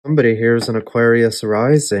Somebody here is an Aquarius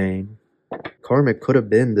rising. Karmic could have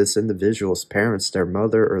been this individual's parents, their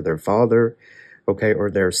mother or their father, okay,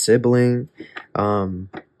 or their sibling. You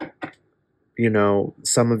know,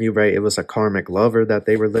 some of you, right, it was a karmic lover that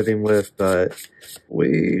they were living with, but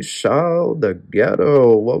we shall the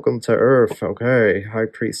ghetto. Welcome to Earth, okay. High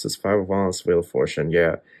Priestess, Five of Wands, Wheel of Fortune,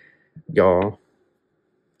 yeah. Y'all,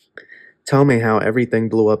 tell me how everything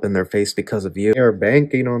blew up in their face because of you. They're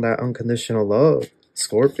banking on that unconditional love,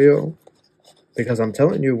 Scorpio. Because I'm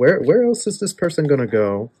telling you, where else is this person gonna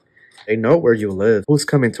go? They know where you live. Who's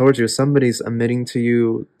coming towards you? Somebody's admitting to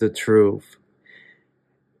you the truth.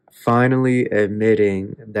 Finally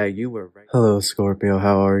admitting that you were right. Hello, Scorpio.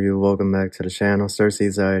 How are you? Welcome back to the channel.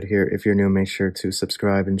 Starseed here. If you're new, make sure to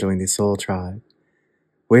subscribe and join the Soul Tribe.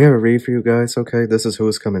 We have a read for you guys, okay? This is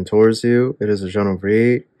who's coming towards you. It is a general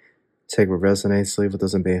read. Take what resonates, leave what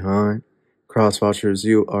doesn't behind. Cross-watchers,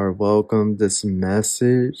 you are welcome. This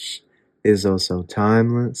message is also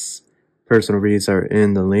timeless. Personal reads are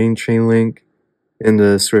in the LINKTREE link in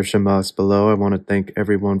the description box below. I want to thank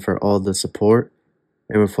everyone for all the support.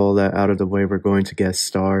 And with all that out of the way, we're going to get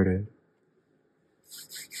started.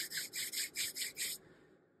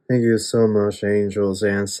 Thank you so much, angels,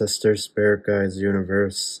 ancestors, spirit guides,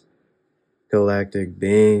 universe, galactic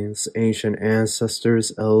beings, ancient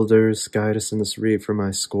ancestors, elders. Guide us in this read for my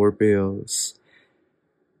Scorpios.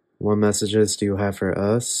 What messages do you have for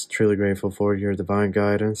us? Truly grateful for your divine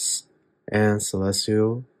guidance and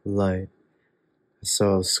celestial light.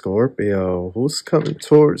 So, Scorpio, who's coming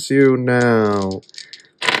towards you now?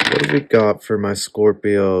 What do we got for my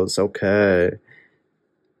Scorpios? Okay.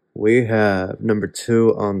 We have number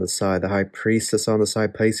 2 on the side, the High Priestess on the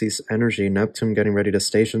side, Pisces energy, Neptune getting ready to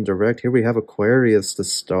station direct. Here we have Aquarius to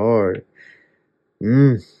start.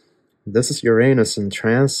 This is Uranus in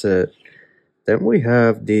transit. Then we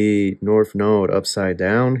have the North Node upside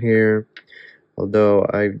down here. Although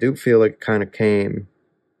I do feel like it kind of came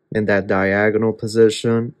in that diagonal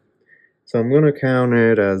position. So I'm going to count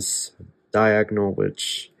it as diagonal,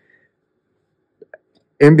 which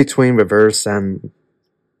in between reverse and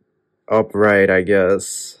upright, I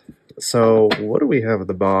guess. So what do we have at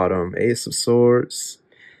the bottom? Ace of Swords.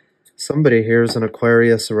 Somebody here is an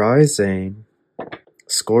Aquarius rising.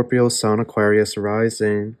 Scorpio, Sun, Aquarius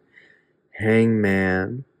rising.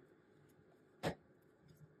 Hangman.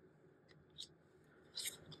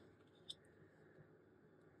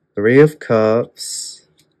 Three of Cups.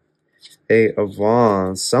 Eight of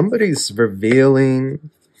Wands. Somebody's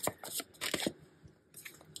revealing.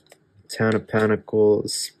 Ten of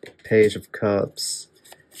Pentacles. Page of Cups.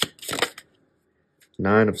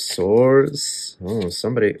 Nine of Swords. Oh,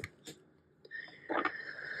 somebody.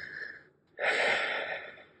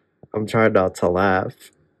 I'm trying not to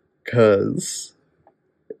laugh. Because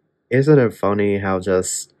isn't it funny how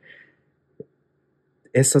just.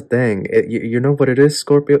 It's a thing. You know what it is,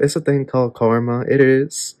 Scorpio? It's a thing called karma. It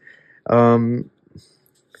is.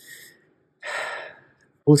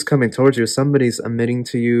 Who's coming towards you? Somebody's admitting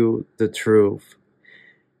to you the truth.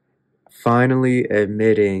 Finally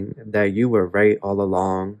admitting that you were right all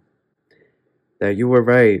along. That you were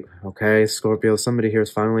right, okay, Scorpio? Somebody here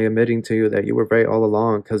is finally admitting to you that you were right all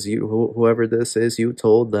along, because whoever this is, you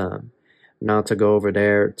told them not to go over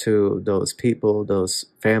there to those people, those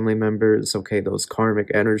family members, okay, those karmic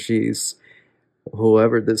energies.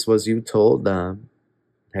 Whoever this was, you told them,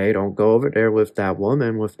 hey, don't go over there with that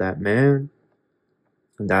woman, with that man.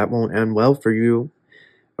 That won't end well for you,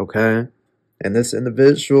 okay? And this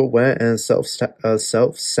individual went and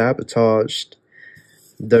self-sabotaged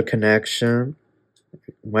the connection.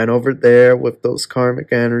 Went over there with those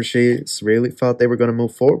karmic energies. Really thought they were going to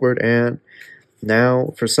move forward. And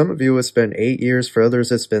now, for some of you, it's been 8 years. For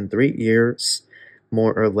others, it's been 3 years,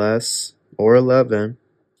 more or less, or 11.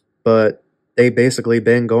 But they basically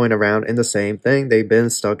been going around in the same thing. They've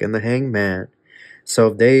been stuck in the hangman.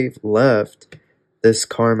 So they've left this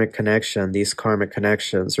karmic connection, these karmic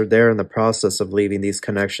connections, or they're in the process of leaving these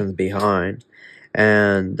connections behind.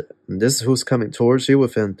 And this is who's coming towards you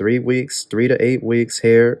within 3 weeks, 3 to 8 weeks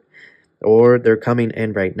here. Or they're coming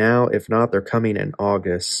in right now. If not, they're coming in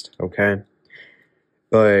August, okay?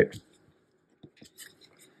 But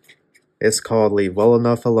it's called Leave Well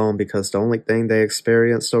Enough Alone, because the only thing they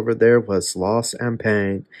experienced over there was loss and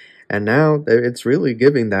pain. And now it's really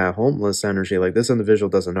giving that homeless energy. Like, this individual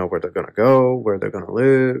doesn't know where they're going to go, where they're going to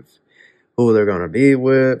live, who they're going to be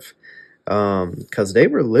with. Because they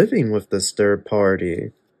were living with this third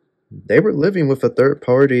party. They were living with a third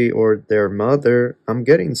party or their mother. I'm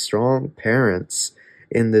getting strong parents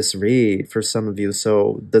in this read for some of you.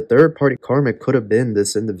 So the third party karmic could have been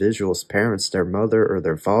this individual's parents, their mother or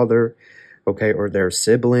their father. okay, or their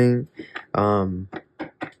sibling.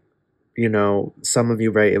 You know, some of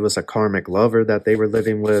you, right, it was a karmic lover that they were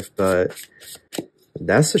living with, but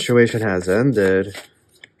that situation has ended.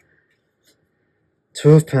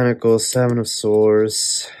 Two of Pentacles, Seven of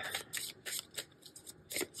Swords,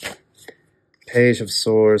 Page of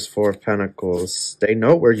Swords, Four of Pentacles. They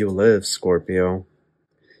know where you live, Scorpio.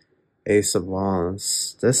 Ace of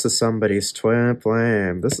Wands. This is somebody's twin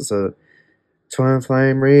flame. This is a twin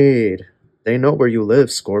flame read. They know where you live,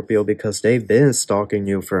 Scorpio, because they've been stalking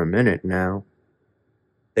you for a minute now.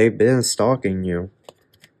 They've been stalking you.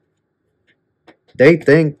 They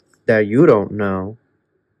think that you don't know.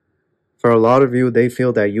 For a lot of you, they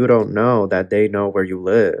feel that you don't know that they know where you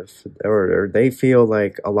live. Or they feel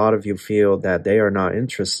like a lot of you feel that they are not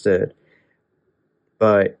interested.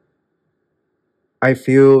 But I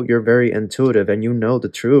feel you're very intuitive and you know the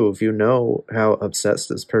truth. You know how obsessed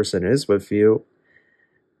this person is with you.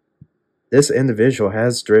 This individual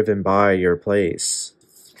has driven by your place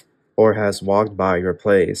or has walked by your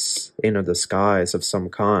place in a disguise of some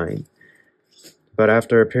kind. But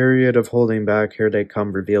after a period of holding back, here they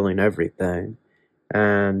come revealing everything.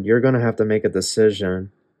 And you're going to have to make a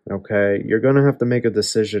decision, okay? You're going to have to make a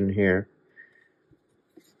decision here.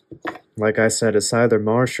 Like I said, it's either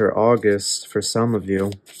March or August for some of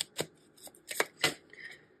you.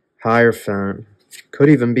 Hierophant. Could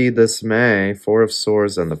even be this May. Four of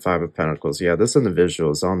Swords and the Five of Pentacles. Yeah, this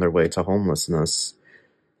individual is on their way to homelessness.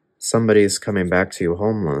 Somebody's coming back to you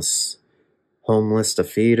homeless. Homeless,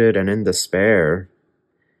 defeated, and in despair.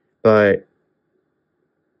 But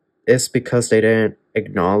it's because they didn't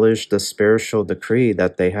acknowledge the spiritual decree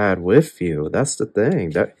that they had with you. That's the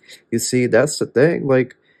thing. That you see, that's the thing.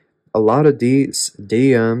 Like, a lot of these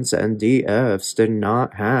DMs and DFs did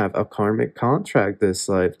not have a karmic contract this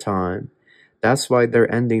lifetime. That's why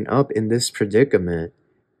they're ending up in this predicament.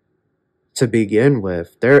 To begin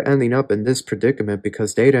with, they're ending up in this predicament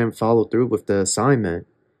because they didn't follow through with the assignment.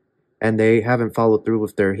 And they haven't followed through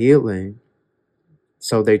with their healing.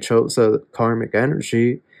 So they chose a karmic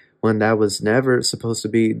energy when that was never supposed to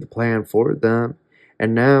be the plan for them.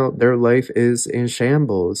 And now their life is in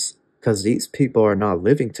shambles because these people are not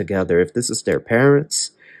living together. If this is their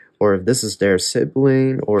parents, or if this is their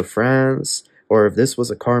sibling or friends, or if this was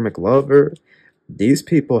a karmic lover, these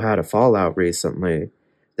people had a fallout recently.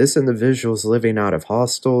 This individual is living out of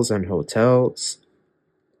hostels and hotels.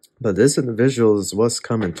 But this individual is what's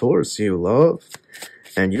coming towards you, love.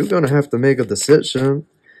 And you're going to have to make a decision.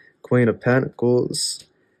 Queen of Pentacles,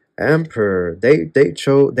 Emperor. They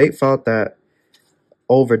thought that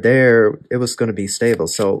over there it was going to be stable.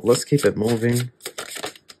 So let's keep it moving.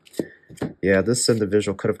 Yeah, this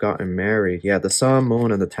individual could have gotten married. Yeah, the Sun,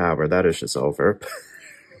 Moon, and the Tower. That is just over.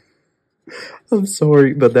 I'm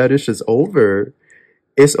sorry, but that is just over.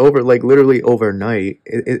 It's over, like, literally overnight.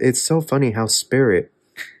 It's so funny how spirit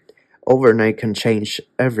overnight can change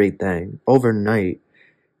everything. Overnight.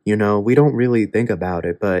 You know, we don't really think about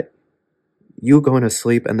it, but you going to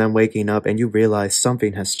sleep and then waking up and you realize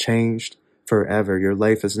something has changed forever. Your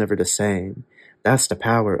life is never the same. That's the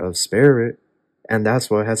power of spirit. And that's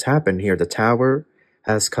what has happened here. The tower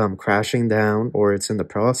has come crashing down, or it's in the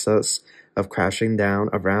process of crashing down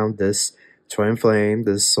around this twin flame,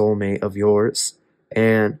 this soulmate of yours.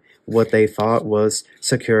 And what they thought was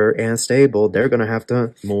secure and stable, they're going to have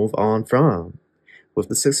to move on from. With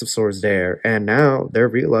the Six of Swords there. And now they're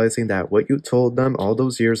realizing that what you told them all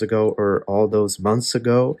those years ago or all those months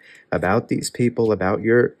ago about these people, about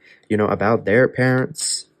your, you know, about their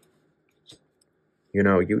parents. You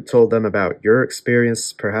know, you told them about your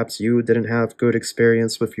experience. Perhaps you didn't have good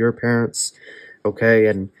experience with your parents. Okay.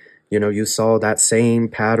 And, you know, you saw that same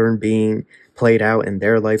pattern being played out in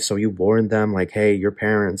their life. So you warned them like, hey, your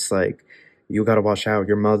parents, like, you gotta watch out,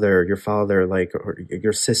 your mother, your father, like, or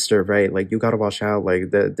your sister, right? Like, you gotta watch out,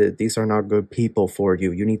 like, these are not good people for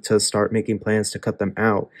you. You need to start making plans to cut them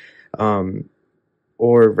out.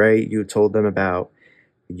 Or, right, you told them about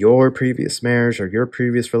your previous marriage or your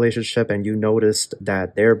previous relationship, and you noticed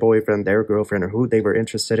that their boyfriend, their girlfriend, or who they were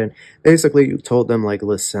interested in, basically, you told them, like,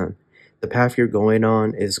 listen, the path you're going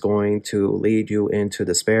on is going to lead you into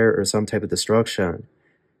despair or some type of destruction.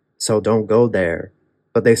 So don't go there.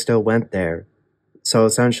 But they still went there. So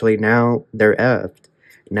essentially now they're effed.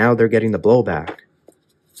 Now they're getting the blowback.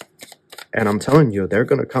 And I'm telling you, they're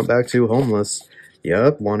going to come back to homeless.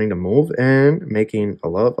 Yep, wanting to move in, making a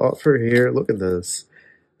love offer here. Look at this.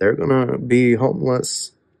 They're going to be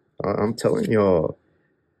homeless. I'm telling y'all.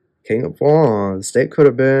 King of Wands. They could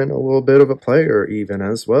have been a little bit of a player even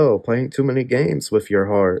as well. Playing too many games with your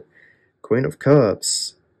heart. Queen of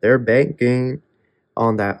Cups. They're banking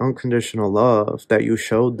on that unconditional love that you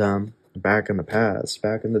showed them. back in the past,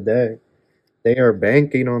 back in the day. They are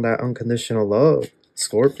banking on that unconditional love,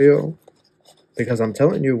 Scorpio. Because I'm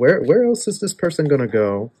telling you, where else is this person gonna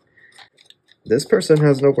go? This person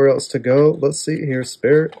has nowhere else to go. Let's see here,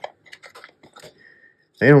 Spirit.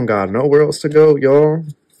 They don't got nowhere else to go, y'all.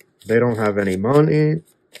 They don't have any money.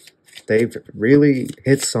 They've really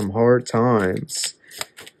hit some hard times.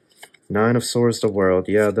 Nine of Swords, the World.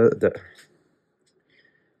 Yeah, the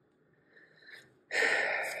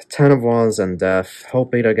Ten of Wands and Death.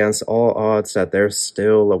 Hoping against all odds that there's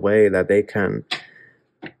still a way that they can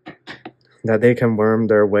worm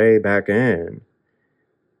their way back in.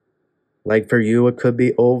 Like for you, it could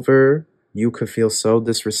be over. You could feel so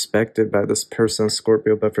disrespected by this person,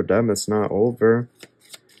 Scorpio, but for them, it's not over.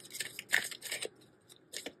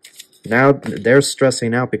 Now they're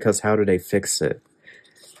stressing out because how do they fix it?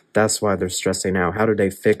 That's why they're stressing out. How do they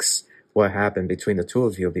fix what happened between the two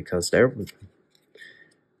of you? Because they're...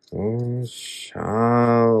 we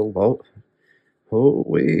shall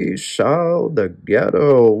the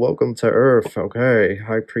ghetto. Welcome to Earth. Okay,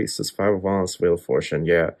 High Priestess, Five of Wands, Wheel of Fortune.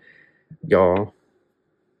 Yeah, y'all.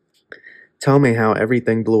 Tell me how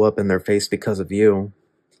everything blew up in their face because of you.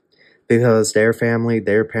 Because their family,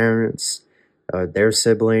 their parents, their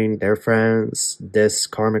sibling, their friends, this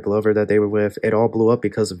karmic lover that they were with, it all blew up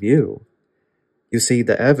because of you. You see,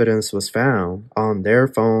 the evidence was found on their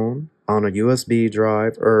phone, on a USB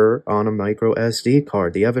drive, or on a micro SD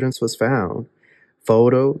card. The evidence was found.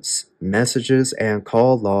 Photos, messages, and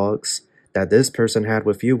call logs that this person had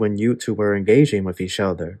with you when you two were engaging with each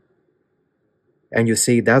other. And you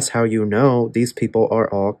see, that's how you know these people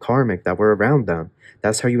are all karmic that were around them.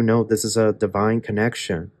 That's how you know this is a divine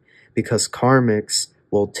connection. Because karmics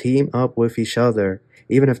will team up with each other,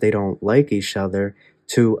 even if they don't like each other,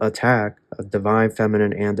 to attack a divine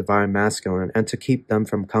feminine and divine masculine, and to keep them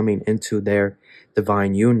from coming into their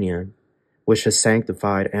divine union, which is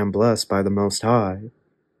sanctified and blessed by the Most High.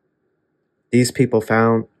 These people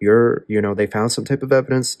found they found some type of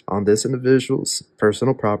evidence on this individual's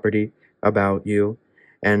personal property about you,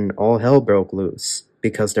 and all hell broke loose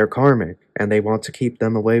because they're karmic and they want to keep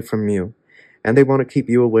them away from you, and they want to keep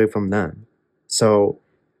you away from them. So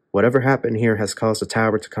whatever happened here has caused the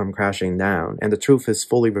tower to come crashing down, and the truth is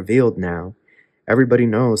fully revealed now. Everybody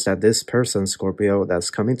knows that this person, Scorpio,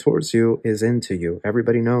 that's coming towards you is into you.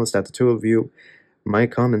 Everybody knows that the two of you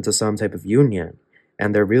might come into some type of union,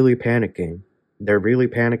 and they're really panicking. They're really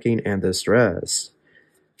panicking and distressed.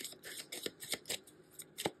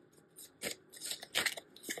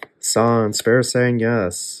 Sun, Spirit saying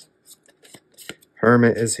yes.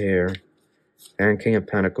 Hermit is here. And King of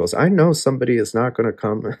Pentacles. I know somebody is not going to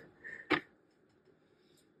come.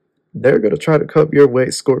 They're going to try to come your way,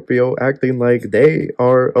 Scorpio, acting like they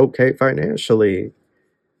are okay financially.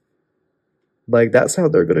 Like, that's how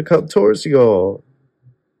they're going to come towards y'all.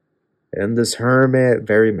 And this Hermit,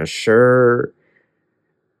 very mature.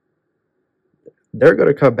 They're going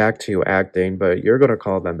to come back to you acting, but you're going to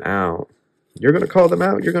call them out. You're going to call them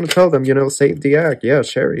out. You're going to tell them, save the act. Yeah,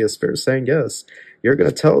 Sherry is Spirit saying yes. You're going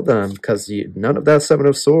to tell them, because none of that Seven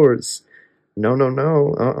of Swords. No.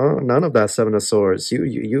 None of that Seven of Swords.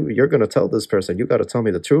 You're going to tell this person. You got to tell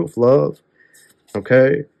me the truth, love.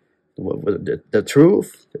 Okay? The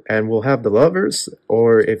truth, and we'll have the lovers.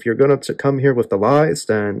 Or if you're going to come here with the lies,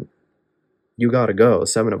 then you got to go.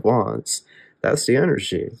 Seven of Wands. That's the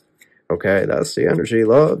energy. Okay, that's the energy,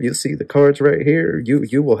 love. You see the cards right here.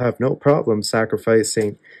 You will have no problem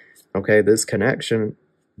sacrificing, okay, this connection,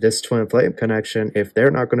 this twin flame connection, if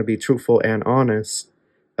they're not going to be truthful and honest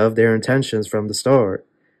of their intentions from the start.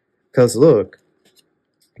 Because look,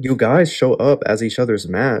 you guys show up as each other's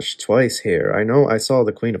match twice here. I know I saw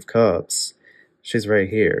the Queen of Cups. She's right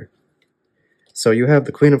here. So you have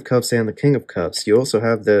the Queen of Cups and the King of Cups. You also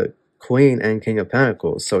have the Queen and King of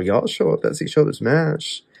Pentacles. So y'all show up as each other's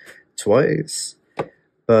match twice.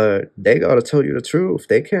 But they gotta tell you the truth.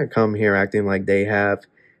 They can't come here acting like they have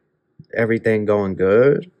everything going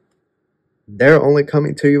good. They're only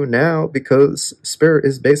coming to you now because Spirit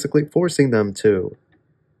is basically forcing them to.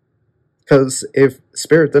 Because if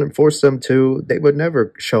Spirit didn't force them to, they would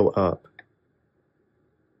never show up.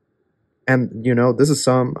 And, this is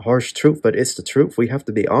some harsh truth, but it's the truth. We have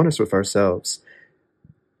to be honest with ourselves.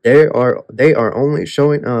 They are only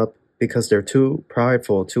showing up because they're too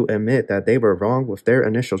prideful to admit that they were wrong with their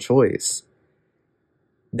initial choice.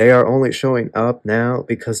 They are only showing up now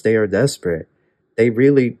because they are desperate. They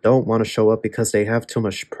really don't want to show up because they have too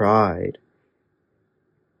much pride.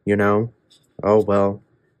 Oh, well,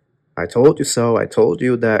 I told you so. I told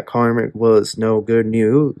you that karmic was no good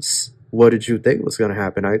news. What did you think was going to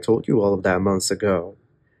happen? I told you all of that months ago.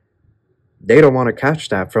 They don't want to catch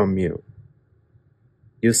that from you.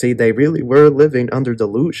 You see, they really were living under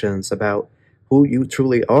delusions about who you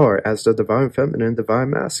truly are as the divine feminine, divine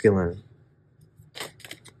masculine.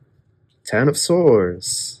 Ten of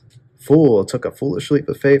Swords. Fool took a foolish leap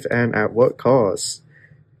of faith, and at what cost?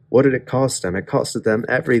 What did it cost them? It costed them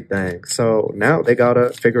everything. So now they gotta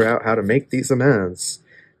figure out how to make these amends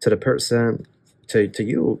to the person, to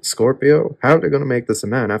you, Scorpio. How are they gonna make this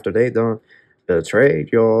amend after they done betrayed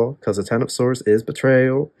y'all? Because the Ten of Swords is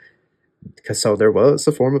betrayal. So there was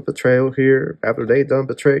a form of betrayal here. After they done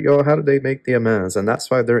betrayed y'all, how did they make the amends? And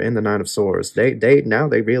that's why they're in the Nine of Swords. Now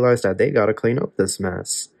they realize that they gotta clean up this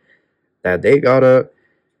mess. That they gotta,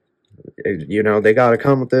 you know, they gotta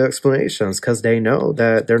come with the explanations, because they know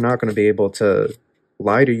that they're not gonna be able to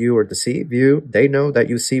lie to you or deceive you. They know that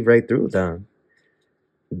you see right through them.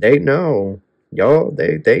 They know, y'all,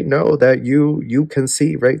 they know that you can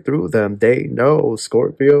see right through them. They know,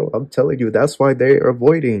 Scorpio. I'm telling you, that's why they're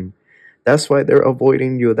avoiding. That's why they're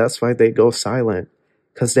avoiding you. That's why they go silent.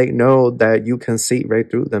 Because they know that you can see right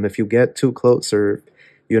through them. If you get too close, or,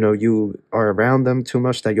 you know, you are around them too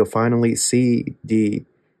much, that you'll finally see the,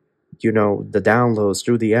 you know, the downloads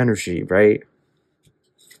through the energy, right?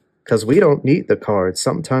 Because we don't need the cards.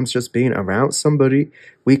 Sometimes just being around somebody,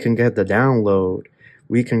 we can get the download.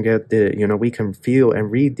 We can get the, you know, we can feel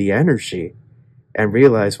and read the energy and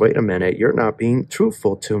realize, wait a minute, you're not being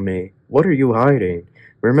truthful to me. What are you hiding?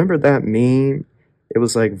 Remember that meme? It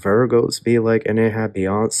was like Virgos be like, and it had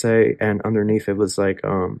Beyonce, and underneath it was like,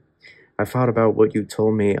 I thought about what you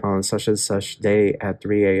told me on such and such day at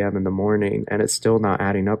 3 a.m. in the morning, and it's still not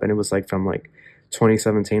adding up. And it was like from like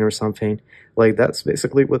 2017 or something. Like, that's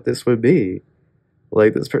basically what this would be.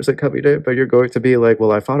 Like, this person copied it, but you're going to be like,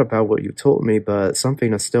 well, I thought about what you told me, but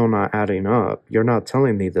something is still not adding up. You're not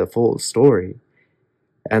telling me the full story.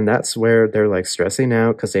 And that's where they're like stressing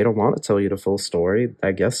out, because they don't want to tell you the full story.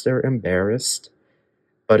 I guess they're embarrassed,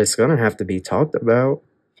 but it's going to have to be talked about.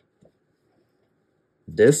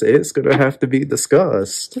 This is going to have to be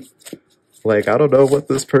discussed. Like, I don't know what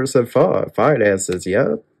this person thought. Finances,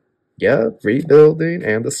 yep, rebuilding,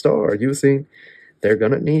 and the star. Using, they're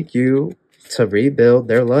going to need you to rebuild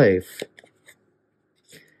their life.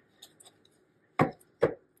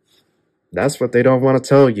 That's what they don't want to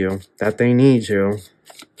tell you, that they need you.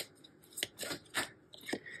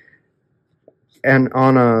 And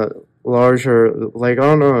on a larger, like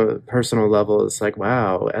on a personal level, it's like,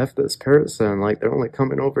 wow, F this person. Like, they're only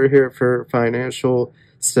coming over here for financial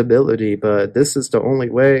stability, but this is the only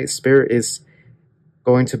way Spirit is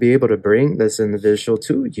going to be able to bring this individual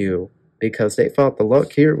to you, because they thought the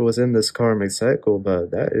luck here was in this karmic cycle, but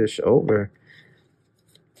that is over.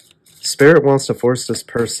 Spirit wants to force this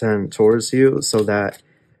person towards you so that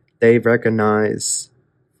they recognize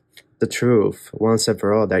the truth once and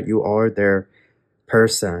for all, that you are their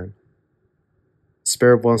person.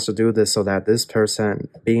 Spirit wants to do this so that this person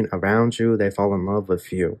being around you, they fall in love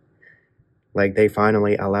with you. Like, they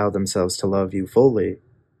finally allow themselves to love you fully,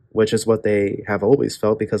 which is what they have always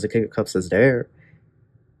felt, because the King of Cups is there.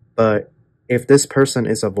 But if this person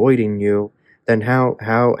is avoiding you, then how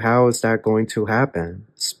is that going to happen?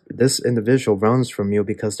 This individual runs from you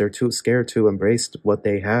because they're too scared to embrace what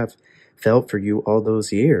they have felt for you all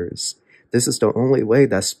those years. This is the only way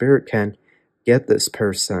that Spirit can get this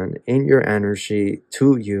person in your energy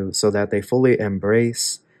to you, so that they fully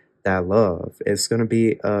embrace that love. It's going to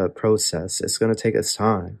be a process. It's going to take its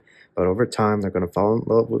time. But over time, they're going to fall in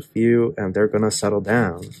love with you, and they're going to settle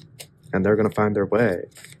down, and they're going to find their way.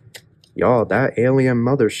 Y'all, that alien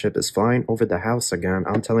mothership is flying over the house again.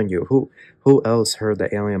 I'm telling you, who else heard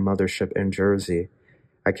the alien mothership in Jersey?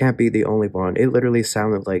 I can't be the only one. It literally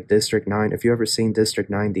sounded like District 9. If you ever seen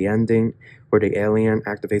District 9, the ending, where the alien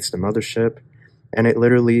activates the mothership, and it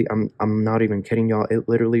literally, I'm not even kidding y'all, it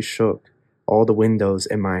literally shook all the windows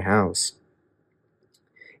in my house.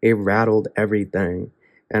 It rattled everything.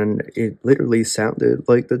 And it literally sounded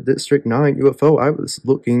like the District 9 UFO. I was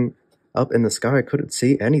looking up in the sky, I couldn't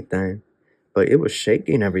see anything, but it was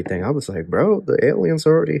shaking everything. I was like, bro, the aliens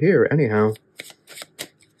are already here. Anyhow,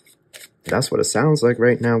 that's what it sounds like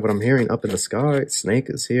right now, what I'm hearing up in the sky. Snake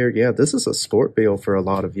is here. Yeah, this is a Scorpio for a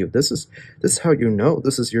lot of you. This is how you know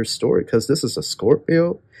this is your story, because this is a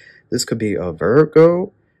Scorpio. This could be a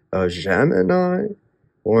Virgo, a Gemini,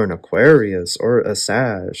 or an Aquarius, or a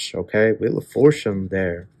Sag, okay? Wheel of Fortune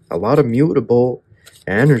there. A lot of mutable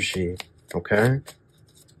energy, okay?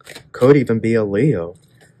 Could even be a Leo.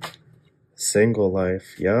 Single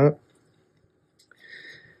life, yeah.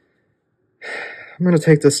 I'm going to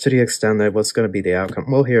take this to the extended. What's going to be the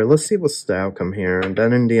outcome? Well, here, let's see what's the outcome here. And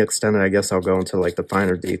then in the extended, I guess I'll go into, like, the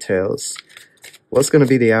finer details What's going to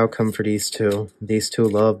be the outcome for these two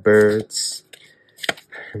lovebirds?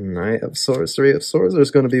 Knight of Swords, Three of Swords.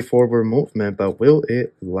 There's going to be forward movement, but will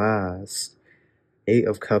it last? Eight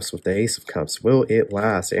of Cups with the Ace of Cups. Will it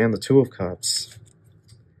last? And the Two of Cups.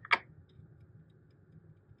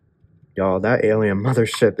 Y'all, that alien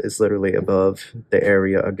mothership is literally above the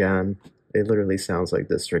area again. It literally sounds like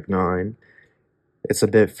District 9. It's a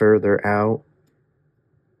bit further out.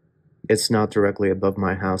 It's not directly above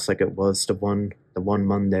my house like it was the one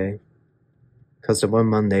Monday. Because the one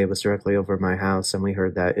Monday was directly over my house, and we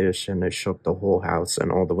heard that ish, and it shook the whole house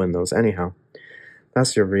and all the windows. Anyhow,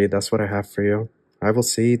 that's your read. That's what I have for you. I will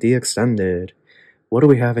see the extended. What do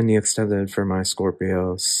we have in the extended for my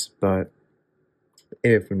Scorpios? But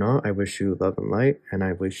if not, I wish you love and light, and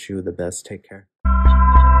I wish you the best. Take care.